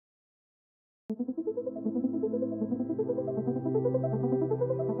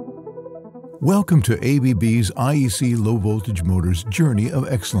Welcome to ABB's IEC Low Voltage Motors Journey of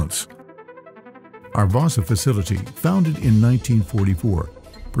Excellence. Our Vaasa facility, founded in 1944,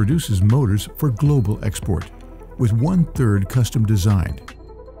 produces motors for global export, with 1/3 custom designed.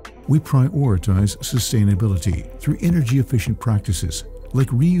 We prioritize sustainability through energy-efficient practices like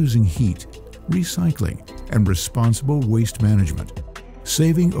reusing heat, recycling, and responsible waste management,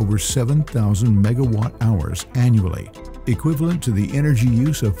 saving over 7,000 megawatt-hours annually, equivalent to the energy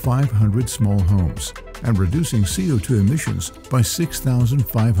use of 500 small homes, and reducing CO2 emissions by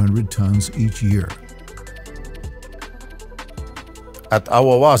 6,500 tons each year. At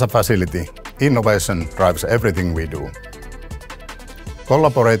our Vaasa facility, innovation drives everything we do.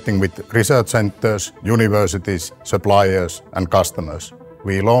 Collaborating with research centers, universities, suppliers, and customers,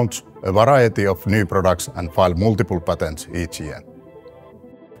 we launch a variety of new products and file multiple patents each year.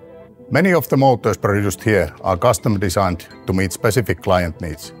 Many of the motors produced here are custom designed to meet specific client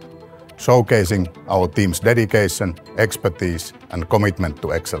needs, showcasing our team's dedication, expertise, and commitment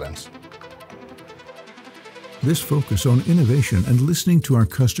to excellence. This focus on innovation and listening to our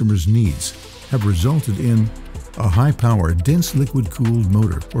customers' needs have resulted in a high-power, dense liquid-cooled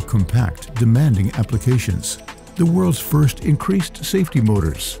motor for compact, demanding applications, the world's first increased safety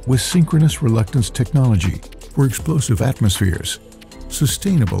motors with synchronous reluctance technology for explosive atmospheres,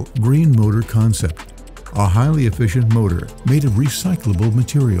 sustainable green motor concept, a highly efficient motor made of recyclable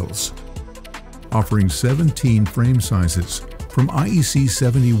materials, offering 17 frame sizes from IEC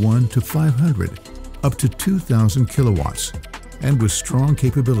 71 to 500, up to 2,000 kilowatts, and with strong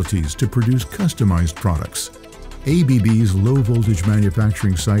capabilities to produce customized products. ABB's low-voltage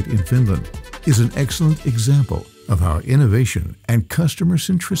manufacturing site in Finland is an excellent example of how innovation and customer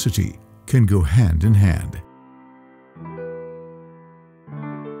centricity can go hand in hand.